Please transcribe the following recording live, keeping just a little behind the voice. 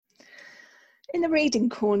In the Reading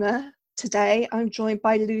Corner today, I'm joined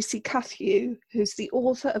by Lucy Cuthew, who's the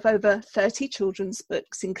author of over 30 children's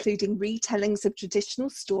books, including retellings of traditional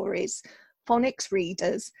stories, phonics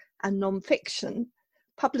readers, and non-fiction,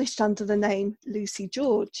 published under the name Lucy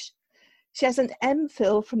George. She has an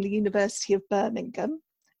MPhil from the University of Birmingham,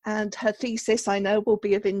 and her thesis, I know, will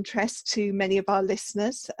be of interest to many of our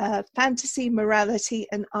listeners, Fantasy, Morality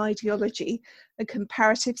and Ideology, a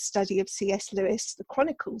comparative study of C.S. Lewis, The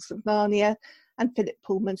Chronicles of Narnia, and Philip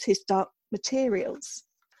Pullman's His Dark Materials.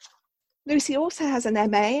 Lucy also has an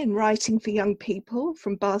MA in Writing for Young People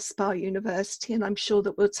from Bath Spa University, and I'm sure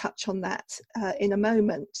that we'll touch on that in a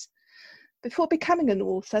moment. Before becoming an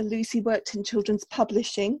author, Lucy worked in children's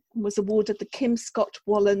publishing and was awarded the Kim Scott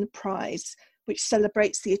Wallen Prize, which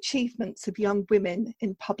celebrates the achievements of young women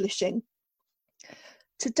in publishing.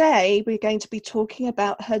 Today, we're going to be talking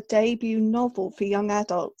about her debut novel for young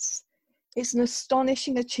adults. It's an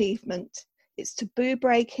astonishing achievement. It's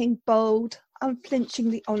taboo-breaking, bold,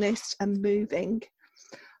 unflinchingly honest and moving.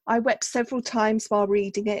 I wept several times while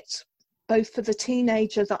reading it, both for the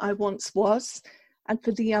teenager that I once was and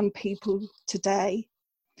for the young people today.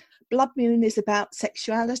 Blood Moon is about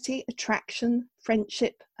sexuality, attraction,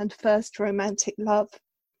 friendship, and first romantic love.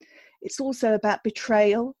 It's also about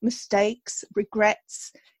betrayal, mistakes,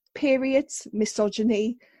 regrets, periods,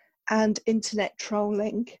 misogyny, and internet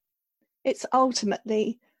trolling. It's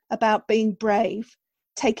ultimately about being brave,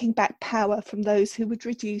 taking back power from those who would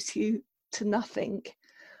reduce you to nothing.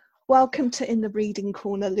 Welcome to In the Reading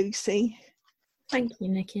Corner, Lucy. Thank you,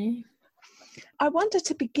 Nikki. I wonder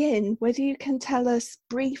to begin whether you can tell us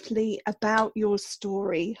briefly about your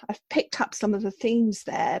story. I've picked up some of the themes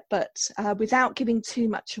there, but without giving too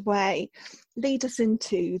much away, lead us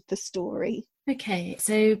into the story. Okay,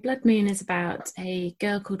 so Blood Moon is about a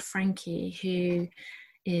girl called Frankie who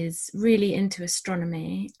is really into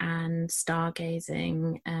astronomy and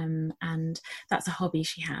stargazing, and that's a hobby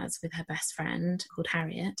she has with her best friend called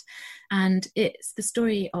Harriet. And it's the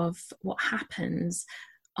story of what happens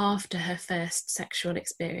after her first sexual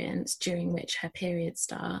experience, during which her period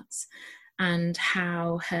starts, and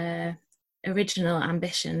how her original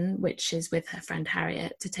ambition, which is with her friend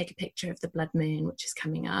Harriet, to take a picture of the blood moon, which is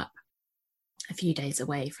coming up a few days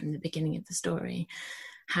away from the beginning of the story,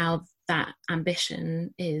 how that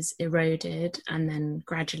ambition is eroded, and then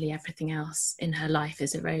gradually everything else in her life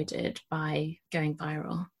is eroded by going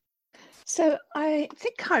viral. So I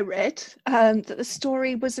think I read that the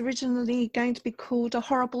story was originally going to be called A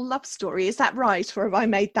Horrible Love Story. Is that right, or have I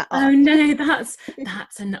made that up? Oh no,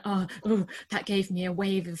 that gave me a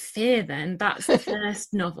wave of fear. Then that's the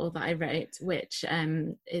first novel that I wrote, which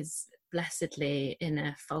is blessedly in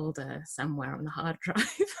a folder somewhere on the hard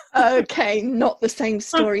drive. Okay, not the same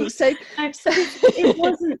story. So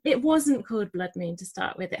it wasn't called Blood Moon to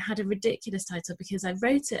start with. It had a ridiculous title because I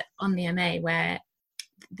wrote it on the MA where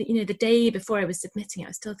the day before I was submitting it, I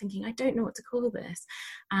was still thinking, I don't know what to call this.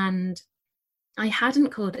 And I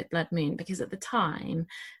hadn't called it Blood Moon because at the time,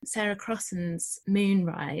 Sarah Crossan's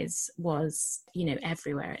Moonrise was,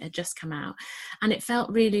 everywhere. It had just come out. And it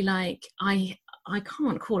felt really like I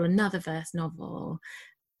can't call another verse novel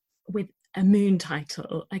with a moon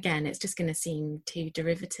title. Again, it's just going to seem too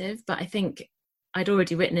derivative. But I think I'd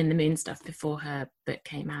already written in the moon stuff before her book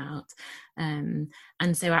came out. And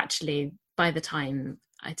so actually, by the time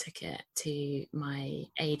I took it to my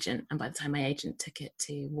agent, and by the time my agent took it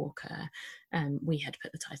to Walker, we had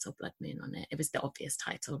put the title Blood Moon on it. It was the obvious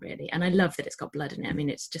title, really. And I love that it's got blood in it. I mean,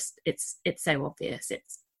 it's so obvious.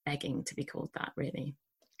 It's begging to be called that, really.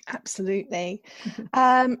 Absolutely.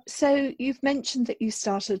 So you've mentioned that you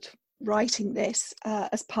started writing this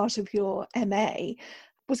as part of your MA.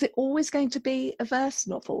 Was it always going to be a verse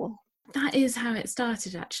novel? That is how it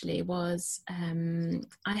started, actually.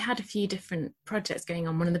 I had a few different projects going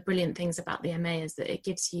on. One of the brilliant things about the MA is that it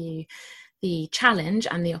gives you the challenge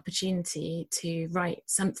and the opportunity to write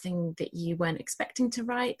something that you weren't expecting to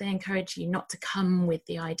write. They encourage you not to come with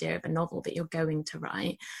the idea of a novel that you're going to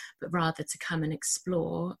write, but rather to come and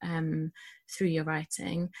explore through your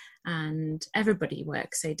writing. And everybody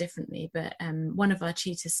works so differently, but one of our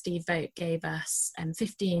tutors, Steve Vogt, gave us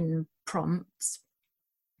 15 prompts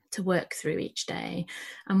to work through each day,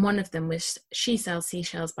 and one of them was She Sells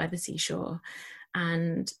Seashells by the Seashore.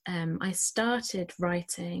 And I started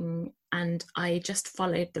writing and I just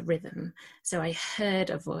followed the rhythm. So I heard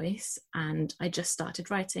a voice and I just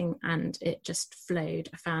started writing and it just flowed.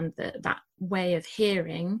 I found that way of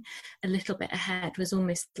hearing a little bit ahead was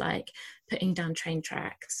almost like putting down train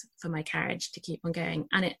tracks for my carriage to keep on going.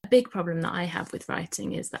 And a big problem that I have with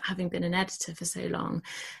writing is that, having been an editor for so long,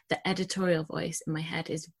 the editorial voice in my head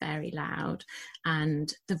is very loud,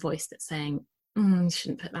 and the voice that's saying, you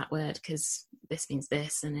shouldn't put that word because this means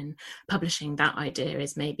this, and in publishing that idea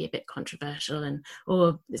is maybe a bit controversial, and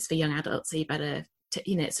or it's for young adults, so you better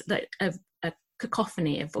it's like a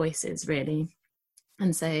cacophony of voices really.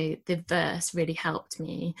 And so the verse really helped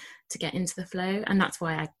me to get into the flow, and that's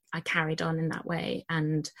why I carried on in that way.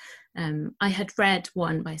 And I had read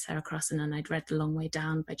one by Sarah Crossan, and I'd read The Long Way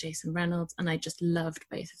Down by Jason Reynolds, and I just loved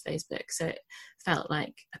both of those books, so it felt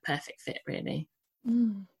like a perfect fit really.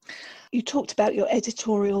 You talked about your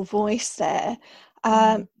editorial voice there.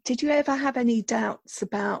 Did you ever have any doubts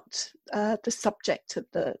about the subject of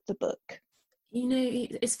the book?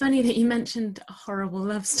 It's funny that you mentioned a horrible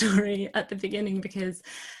love story at the beginning, because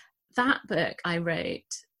that book I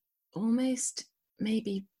wrote almost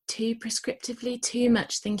maybe too prescriptively, too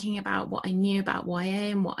much thinking about what I knew about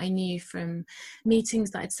YA and what I knew from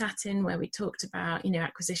meetings that I'd sat in where we talked about,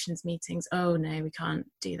 acquisitions meetings. Oh no, we can't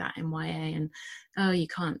do that in YA, and oh, you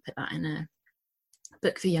can't put that in a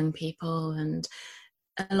book for young people, and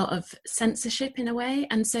a lot of censorship in a way.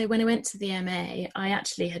 And so when I went to the MA, I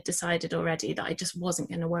actually had decided already that I just wasn't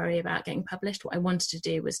going to worry about getting published. What I wanted to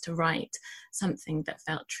do was to write something that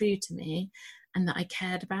felt true to me and that I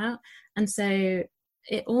cared about. And so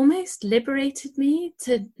it almost liberated me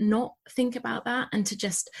to not think about that, and to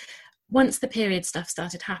just, once the period stuff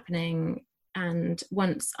started happening, and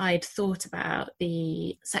once I'd thought about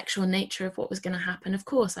the sexual nature of what was going to happen, of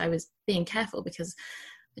course I was being careful because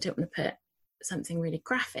I don't want to put something really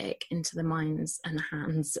graphic into the minds and the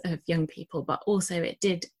hands of young people, but also it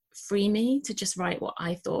did free me to just write what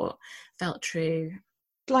I thought felt true.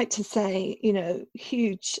 I'd like to say,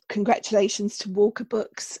 huge congratulations to Walker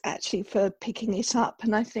Books actually for picking it up.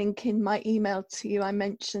 And I think in my email to you, I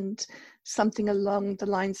mentioned something along the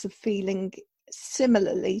lines of feeling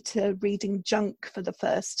similarly to reading Junk for the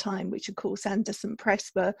first time, which of course Anderson Press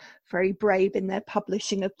were very brave in their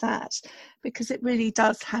publishing of that, because it really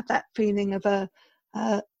does have that feeling of a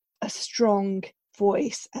strong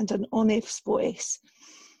voice and an honest voice.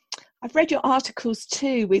 I've read your articles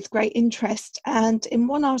too with great interest, and in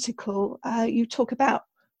one article you talk about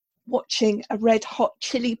watching a Red Hot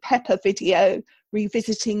Chili Pepper video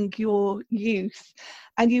revisiting your youth.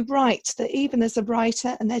 And you write that even as a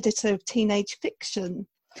writer and editor of teenage fiction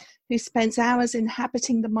who spends hours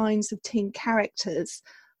inhabiting the minds of teen characters,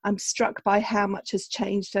 I'm struck by how much has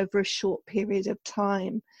changed over a short period of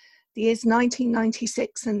time. The years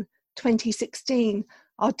 1996 and 2016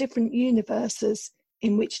 are different universes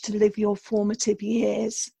in which to live your formative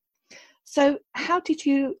years. So how did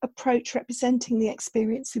you approach representing the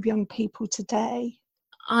experience of young people today?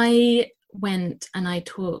 I went and I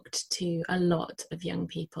talked to a lot of young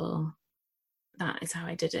people. That is how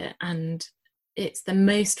I did it. And it's the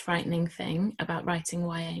most frightening thing about writing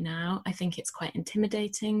YA now. I think it's quite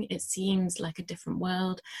intimidating. It seems like a different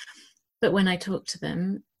world. But when I talked to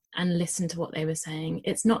them and listened to what they were saying,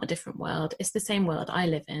 it's not a different world. It's the same world I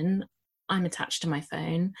live in. I'm attached to my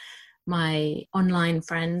phone. My online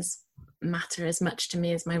friends matter as much to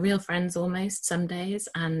me as my real friends almost some days.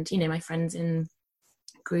 And, my friends in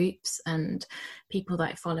groups and people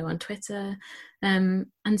that I follow on Twitter. And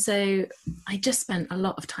so I just spent a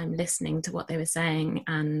lot of time listening to what they were saying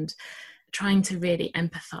and trying to really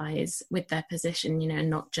empathize with their position, and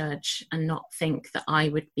not judge and not think that I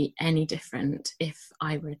would be any different if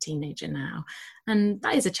I were a teenager now. And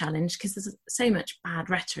that is a challenge because there's so much bad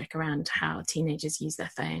rhetoric around how teenagers use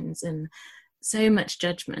their phones and so much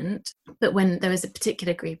judgment. But when there was a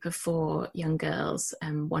particular group of 4 young girls,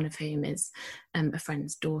 one of whom is a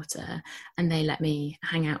friend's daughter, and they let me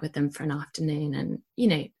hang out with them for an afternoon, and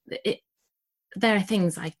there are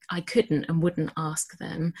things I couldn't and wouldn't ask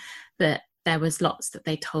them, but there was lots that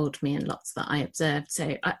they told me and lots that I observed.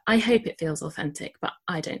 So I hope it feels authentic, but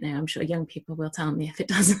I don't know. I'm sure young people will tell me if it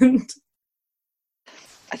doesn't.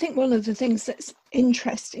 I think one of the things that's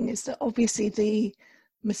interesting is that obviously the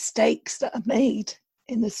mistakes that are made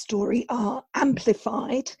in the story are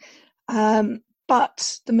amplified,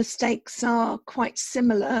 but the mistakes are quite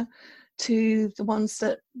similar to the ones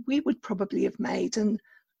that we would probably have made. And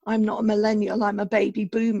I'm not a millennial, I'm a baby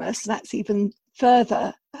boomer, so that's even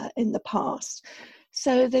further in the past.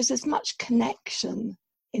 So there's as much connection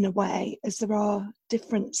in a way as there are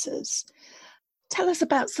differences. Tell us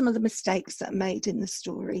about some of the mistakes that are made in the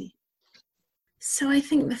story. So I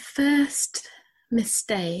think the first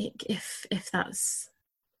mistake, if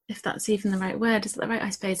that's even the right word, is that right? I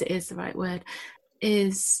suppose it is the right word,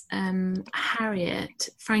 is Harriet,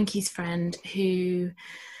 Frankie's friend, who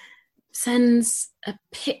sends a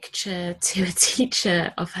picture to a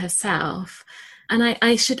teacher of herself. And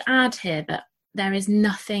I should add here that there is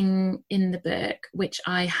nothing in the book which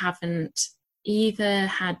I haven't either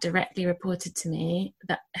had directly reported to me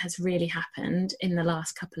that has really happened in the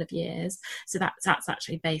last couple of years. So that's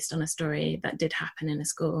actually based on a story that did happen in a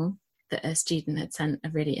school, that a student had sent a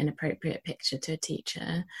really inappropriate picture to a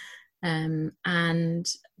teacher. And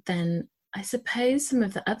then I suppose some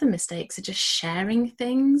of the other mistakes are just sharing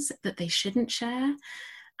things that they shouldn't share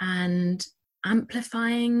and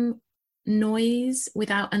amplifying noise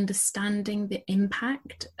without understanding the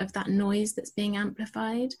impact of that noise that's being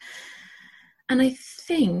amplified. And I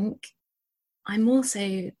think I'm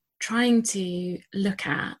also trying to look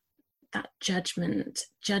at that judgment,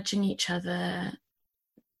 judging each other,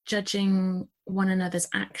 judging one another's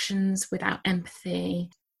actions without empathy.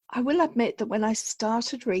 I will admit that when I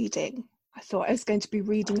started reading, I thought I was going to be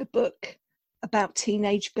reading a book about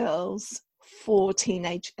teenage girls for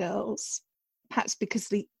teenage girls, perhaps because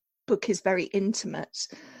the book is very intimate.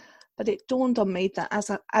 But it dawned on me that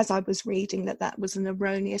as I was reading that was an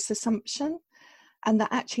erroneous assumption, and that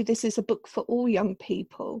actually this is a book for all young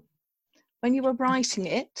people. When you were writing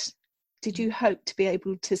it, did you hope to be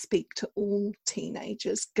able to speak to all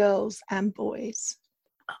teenagers, girls and boys?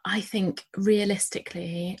 I think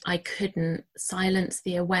realistically, I couldn't silence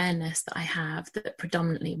the awareness that I have that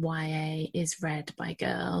predominantly YA is read by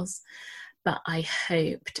girls. But I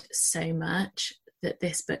hoped so much that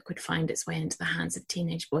this book would find its way into the hands of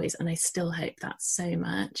teenage boys. And I still hope that so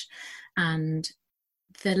much. And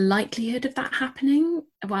the likelihood of that happening,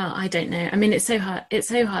 well, I don't know. I mean, it's so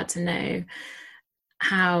hard to know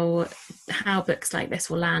how books like this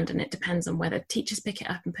will land, and it depends on whether teachers pick it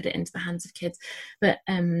up and put it into the hands of kids. But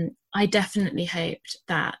I definitely hoped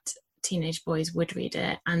that teenage boys would read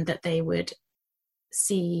it and that they would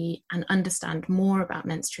see and understand more about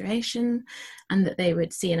menstruation, and that they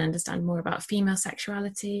would see and understand more about female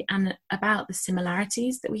sexuality and about the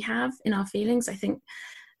similarities that we have in our feelings. I think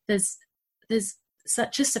there's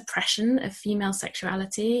such a suppression of female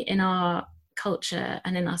sexuality in our culture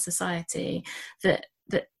and in our society that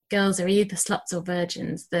girls are either sluts or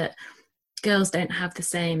virgins, that girls don't have the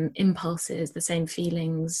same impulses, the same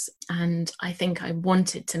feelings. And I think I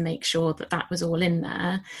wanted to make sure that was all in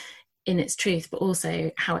there in its truth, but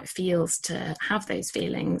also how it feels to have those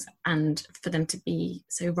feelings and for them to be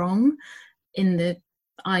so wrong in the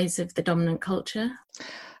eyes of the dominant culture.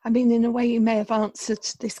 I mean, in a way, you may have answered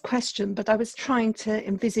this question, but I was trying to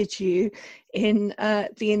envisage you in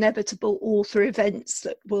the inevitable author events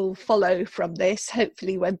that will follow from this,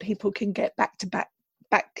 hopefully when people can get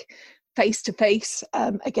back face to face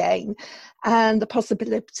again, and the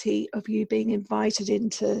possibility of you being invited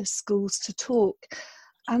into schools to talk.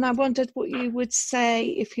 And I wondered what you would say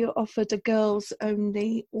if you're offered a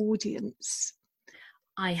girls-only audience.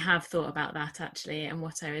 I have thought about that actually, and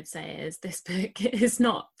what I would say is this book is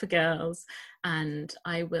not for girls, and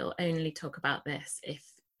I will only talk about this if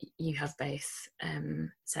you have both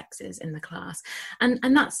sexes in the class. And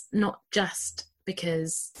that's not just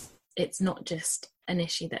because it's not just an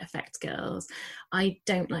issue that affects girls. I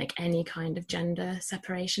don't like any kind of gender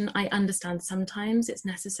separation. I understand sometimes it's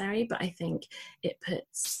necessary, but I think it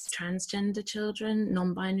puts transgender children,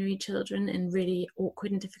 non-binary children in really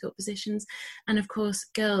awkward and difficult positions. And of course,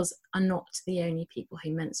 girls are not the only people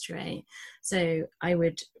who menstruate. So I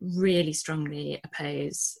would really strongly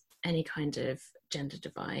oppose any kind of gender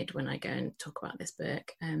divide when I go and talk about this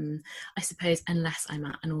book. I suppose unless I'm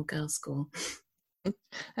at an all-girls school.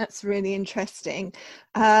 That's really interesting.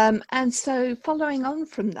 And so following on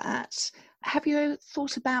from that, have you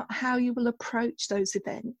thought about how you will approach those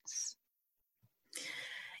events?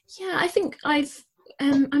 Yeah, I think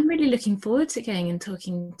I'm really looking forward to going and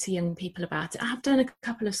talking to young people about it. I have done a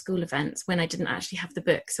couple of school events when I didn't actually have the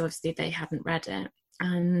book, so obviously they hadn't read it.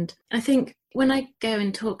 And I think when I go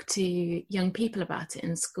and talk to young people about it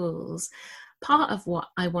in schools, part of what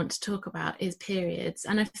I want to talk about is periods.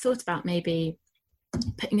 And I've thought about maybe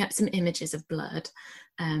putting up some images of blood,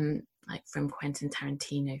 like from Quentin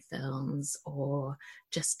Tarantino films, or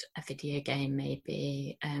just a video game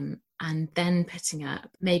maybe, and then putting up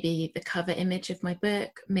maybe the cover image of my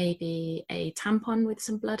book, maybe a tampon with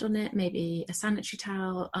some blood on it, maybe a sanitary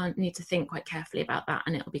towel. I need to think quite carefully about that,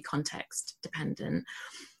 and it'll be context dependent,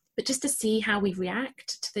 but just to see how we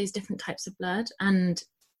react to those different types of blood. And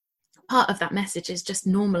part of that message is just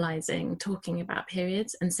normalizing talking about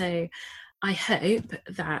periods. And so I hope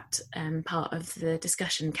that part of the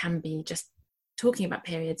discussion can be just talking about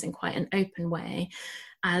periods in quite an open way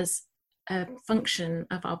as a function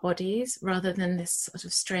of our bodies, rather than this sort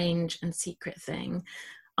of strange and secret thing.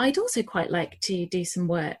 I'd also quite like to do some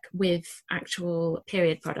work with actual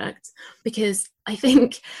period products, because I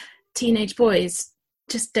think teenage boys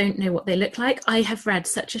just don't know what they look like. I have read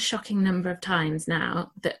such a shocking number of times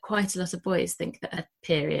now that quite a lot of boys think that a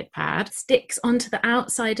period pad sticks onto the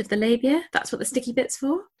outside of the labia. That's what the sticky bit's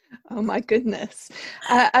for. Oh my goodness.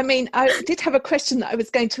 I mean, I did have a question that I was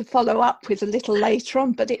going to follow up with a little later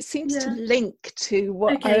on, but it seems to link to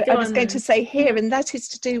what I was going to say here, and that is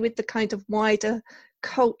to do with the kind of wider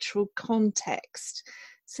cultural context.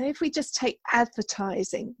 So if we just take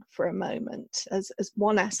advertising for a moment as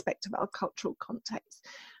one aspect of our cultural context,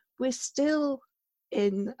 we're still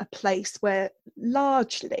in a place where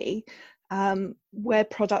largely where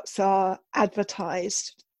products are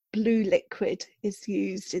advertised, blue liquid is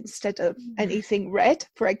used instead of anything red,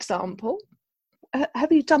 for example.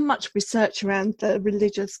 Have you done much research around the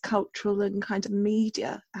religious, cultural and kind of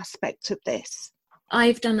media aspect of this?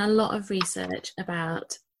 I've done a lot of research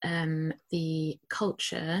about the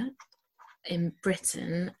culture in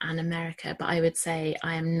Britain and America, but I would say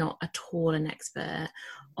I am not at all an expert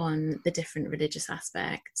on the different religious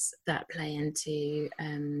aspects that play into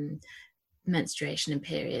menstruation and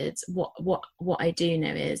periods. What I do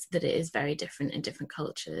know is that it is very different in different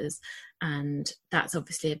cultures, and that's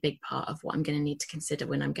obviously a big part of what I'm going to need to consider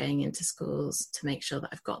when I'm going into schools to make sure that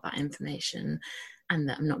I've got that information and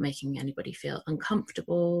that I'm not making anybody feel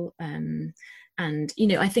uncomfortable. And you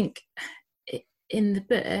know, I think in the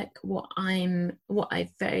book what I've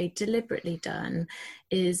very deliberately done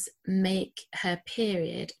is make her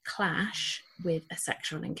period clash with a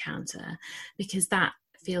sexual encounter, because that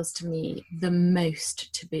feels to me the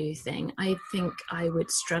most taboo thing. I think I would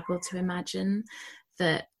struggle to imagine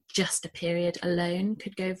that just a period alone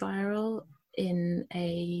could go viral in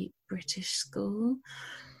a British school.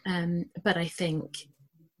 But I think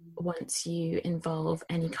once you involve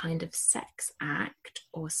any kind of sex act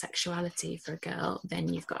or sexuality for a girl,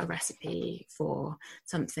 then you've got a recipe for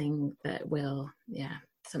something that will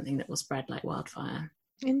spread like wildfire.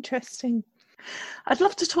 Interesting. I'd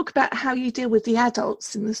love to talk about how you deal with the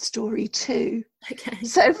adults in the story too. Okay.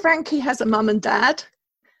 So Frankie has a mum and dad.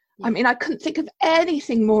 I mean, I couldn't think of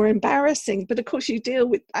anything more embarrassing, but of course you deal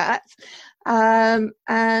with that. And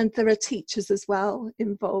there are teachers as well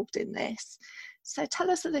involved in this. So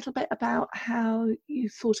tell us a little bit about how you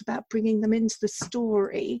thought about bringing them into the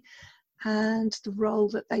story and the role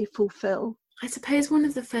that they fulfill. I suppose one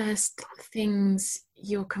of the first things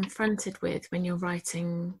you're confronted with when you're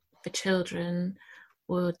writing for children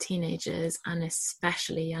or teenagers, and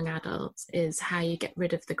especially young adults, is how you get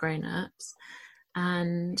rid of the grown-ups.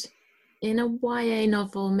 And in a YA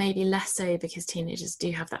novel, maybe less so, because teenagers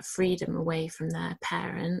do have that freedom away from their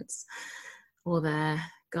parents or their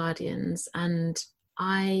guardians. And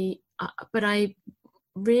I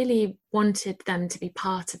really wanted them to be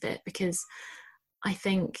part of it, because I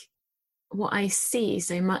think what I see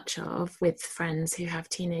so much of with friends who have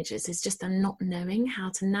teenagers is just them not knowing how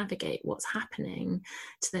to navigate what's happening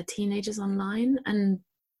to their teenagers online and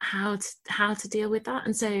how to deal with that.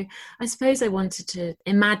 And so I suppose I wanted to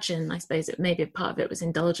imagine, I suppose it maybe a part of it was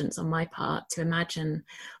indulgence on my part, to imagine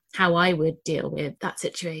how I would deal with that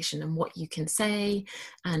situation and what you can say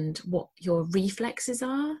and what your reflexes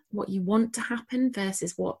are, what you want to happen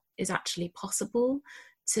versus what is actually possible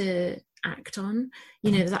to act on.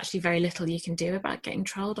 You know, there's actually very little you can do about getting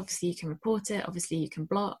trolled. Obviously you can report it, obviously you can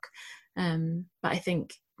block, but I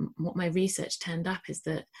think what my research turned up is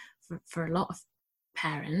that for a lot of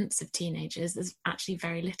parents of teenagers, there's actually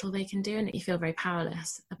very little they can do, and you feel very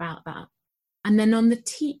powerless about that. And then on the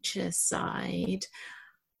teacher side,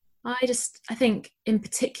 I think in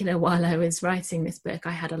particular while I was writing this book,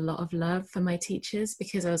 I had a lot of love for my teachers,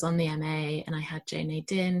 because I was on the MA and I had Joan A.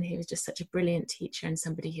 Dinn, who was just such a brilliant teacher and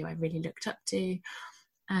somebody who I really looked up to.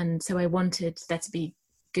 And so I wanted there to be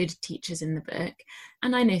good teachers in the book.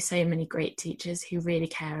 And I know so many great teachers who really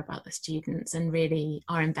care about the students and really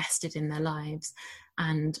are invested in their lives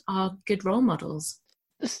and are good role models.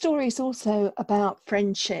 The story is also about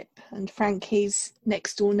friendship, and Frankie's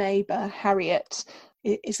next door neighbour, Harriet,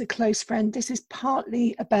 is a close friend. This is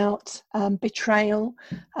partly about betrayal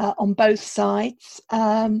on both sides.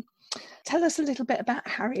 Tell us a little bit about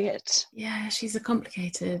Harriet. Yeah, she's a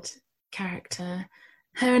complicated character.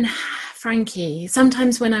 Her and Frankie,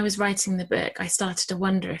 sometimes when I was writing the book, I started to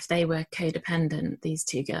wonder if they were codependent, these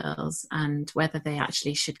two girls, and whether they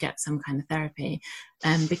actually should get some kind of therapy,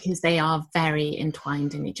 because they are very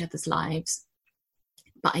entwined in each other's lives.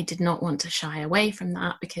 But I did not want to shy away from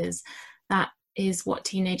that, because that is what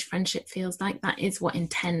teenage friendship feels like. That is what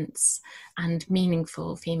intense and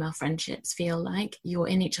meaningful female friendships feel like. You're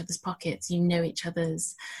in each other's pockets, you know each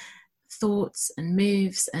other's thoughts and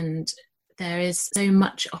moves, and there is so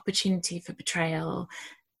much opportunity for betrayal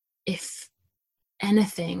if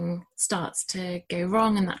anything starts to go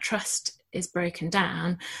wrong and that trust is broken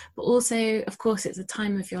down. But also, of course, it's a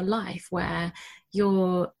time of your life where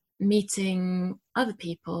you're meeting other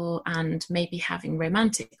people and maybe having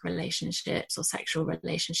romantic relationships or sexual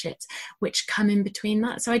relationships which come in between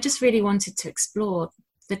that. So I just really wanted to explore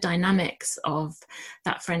the dynamics of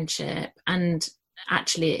that friendship, and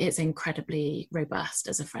actually it's incredibly robust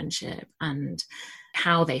as a friendship, and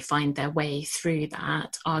how they find their way through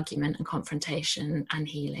that argument and confrontation and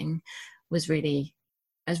healing was really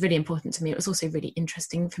important to me. It was also really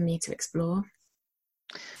interesting for me to explore.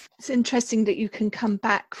 It's interesting that you can come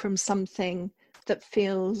back from something that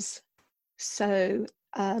feels so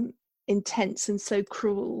intense and so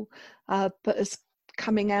cruel, but as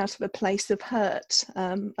coming out of a place of hurt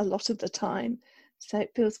a lot of the time. So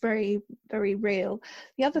it feels very, very real.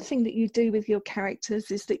 The other thing that you do with your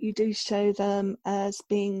characters is that you do show them as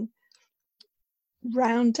being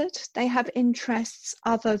rounded. They have interests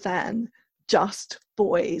other than just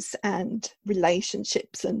boys and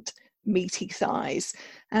relationships and meaty thighs.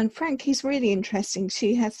 And Frankie's really interesting.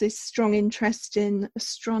 She has this strong interest in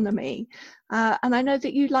astronomy. And I know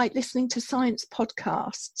that you like listening to science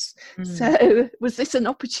podcasts. So was this an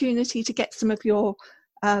opportunity to get some of your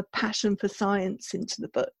passion for science into the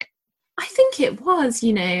book? I think it was.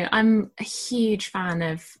 I'm a huge fan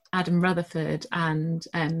of Adam Rutherford and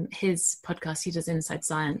his podcast. He does Inside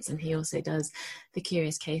Science, and he also does The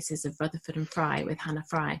Curious Cases of Rutherford and Fry with Hannah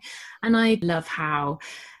Fry. And I love how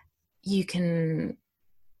you can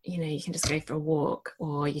just go for a walk,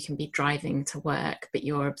 or you can be driving to work, but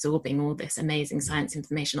you're absorbing all this amazing science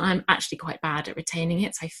information. I'm actually quite bad at retaining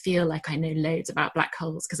it, so I feel like I know loads about black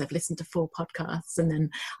holes because I've listened to 4 podcasts, and then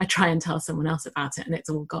I try and tell someone else about it and it's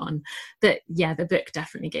all gone. But yeah, the book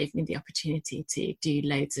definitely gave me the opportunity to do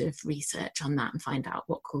loads of research on that and find out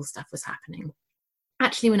what cool stuff was happening.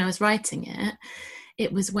 Actually, when I was writing it,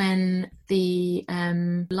 it was when the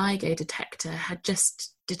LIGO detector had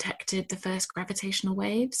just detected the first gravitational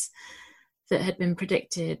waves that had been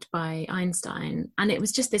predicted by Einstein. And it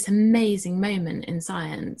was just this amazing moment in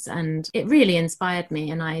science, and it really inspired me.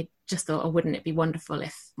 And I just thought, oh, wouldn't it be wonderful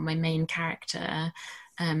if my main character,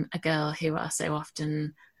 a girl who are so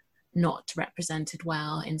often not represented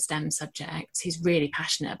well in STEM subjects, who's really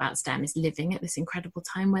passionate about STEM, is living at this incredible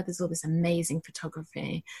time where there's all this amazing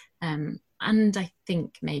photography. And I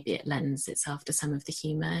think maybe it lends itself to some of the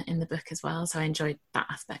humour in the book as well. So I enjoyed that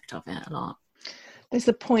aspect of it a lot. There's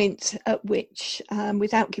a point at which,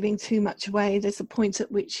 without giving too much away, there's a point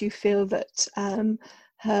at which you feel that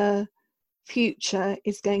her future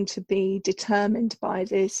is going to be determined by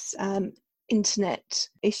this internet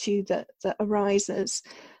issue that arises.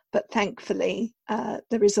 But thankfully,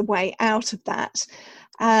 there is a way out of that.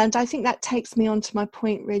 And I think that takes me on to my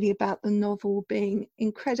point really about the novel being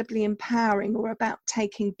incredibly empowering, or about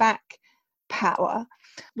taking back power.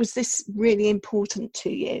 Was this really important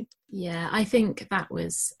to you? Yeah, I think that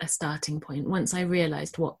was a starting point. Once I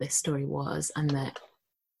realised what this story was, and that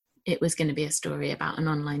it was going to be a story about an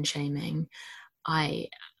online shaming, I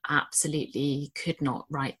absolutely could not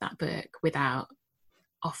write that book without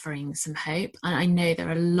offering some hope. And I know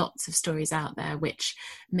there are lots of stories out there which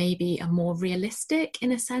maybe are more realistic,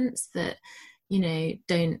 in a sense that,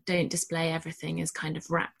 don't display everything as kind of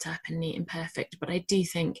wrapped up and neat and perfect. But I do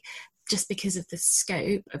think, just because of the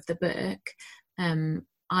scope of the book,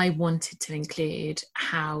 I wanted to include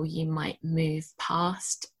how you might move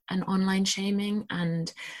past an online shaming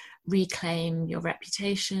and reclaim your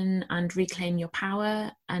reputation and reclaim your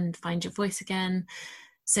power and find your voice again,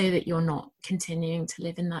 so that you're not continuing to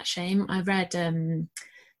live in that shame. I read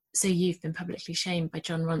So You've Been Publicly Shamed by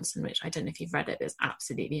Jon Ronson, which I don't know if you've read it, but it's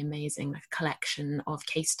absolutely amazing, like a collection of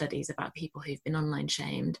case studies about people who've been online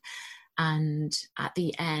shamed. And at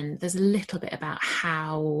the end, there's a little bit about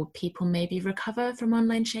how people maybe recover from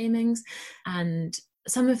online shamings, and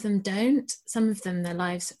some of them don't. Some of them, their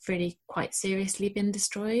lives have really quite seriously been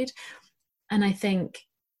destroyed. And I think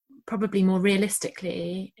probably more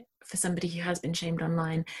realistically, for somebody who has been shamed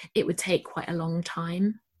online, it would take quite a long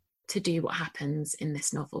time to do what happens in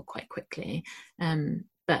this novel quite quickly.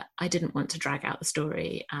 But I didn't want to drag out the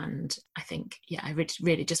story. And I think, I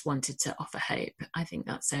really just wanted to offer hope. I think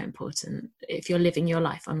that's so important. If you're living your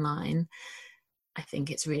life online, I think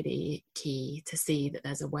it's really key to see that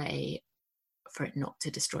there's a way for it not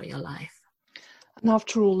to destroy your life. And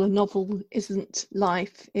after all, a novel isn't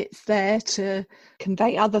life. It's there to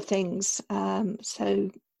convey other things. So,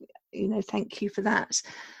 thank you for that.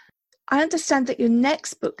 I understand that your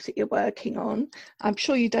next book that you're working on, I'm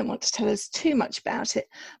sure you don't want to tell us too much about it,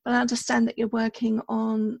 but I understand that you're working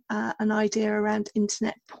on an idea around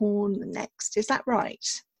internet porn next. Is that right?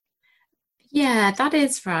 Yeah, that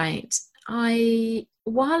is right.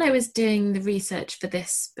 While I was doing the research for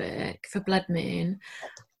this book, for Blood Moon,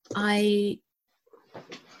 I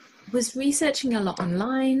was researching a lot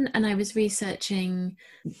online, and I was researching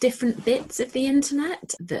different bits of the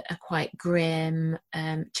internet that are quite grim,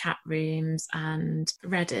 chat rooms and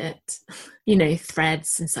Reddit,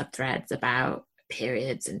 threads and subthreads about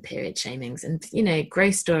periods and period shamings and,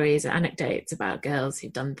 gross stories and anecdotes about girls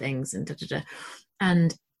who've done things and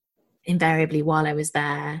And invariably, while I was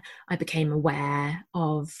there, I became aware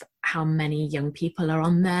of how many young people are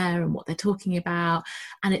on there and what they're talking about.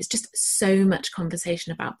 And it's just so much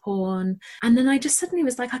conversation about porn. And then I just suddenly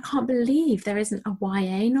was like, I can't believe there isn't a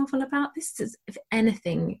YA novel about this. If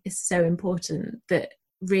anything is so important that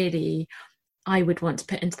really I would want to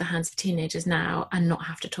put into the hands of teenagers now and not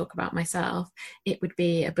have to talk about myself, it would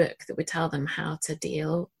be a book that would tell them how to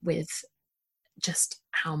deal with just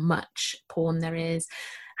how much porn there is,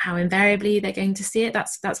 how invariably they're going to see it.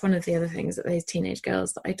 That's one of the other things that those teenage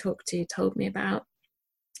girls that I talked to told me about,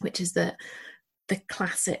 which is that the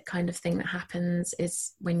classic kind of thing that happens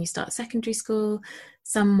is when you start secondary school,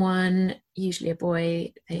 someone, usually a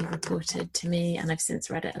boy, they reported to me, and I've since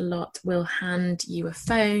read it a lot, will hand you a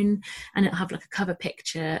phone and it'll have like a cover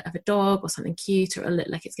picture of a dog or something cute, or it'll look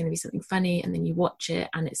like it's going to be something funny, and then you watch it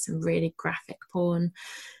and it's some really graphic porn.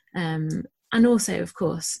 And also, of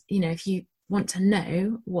course, if you want to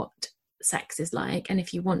know what sex is like, and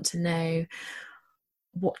if you want to know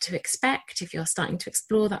what to expect if you're starting to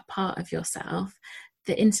explore that part of yourself,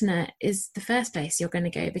 the internet is the first place you're going to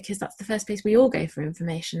go, because that's the first place we all go for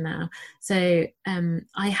information now. So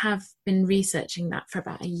I have been researching that for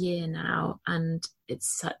about a year now, and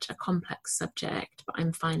it's such a complex subject, but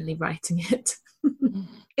I'm finally writing it.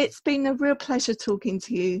 It's been a real pleasure talking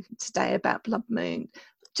to you today about Blood Moon.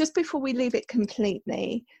 Just before we leave it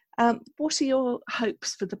completely, what are your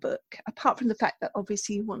hopes for the book, apart from the fact that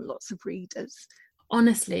obviously you want lots of readers?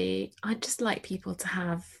 Honestly, I'd just like people to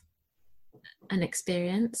have an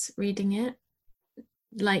experience reading it,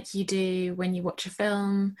 like you do when you watch a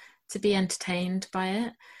film, to be entertained by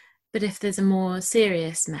it. But if there's a more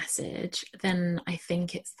serious message, then I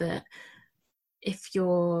think it's that if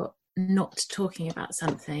you're not talking about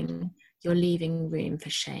something, you're leaving room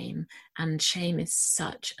for shame. And shame is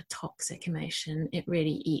such a toxic emotion. It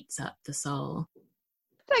really eats up the soul.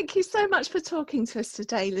 Thank you so much for talking to us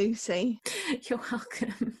today, Lucy. You're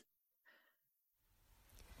welcome.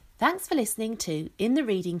 Thanks for listening to In the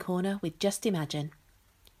Reading Corner with Just Imagine.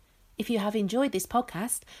 If you have enjoyed this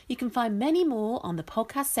podcast, you can find many more on the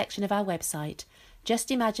podcast section of our website,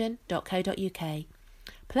 justimagine.co.uk,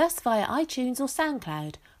 plus via iTunes or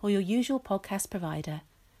SoundCloud or your usual podcast provider.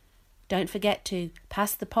 Don't forget to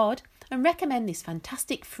pass the pod and recommend this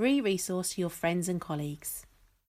fantastic free resource to your friends and colleagues.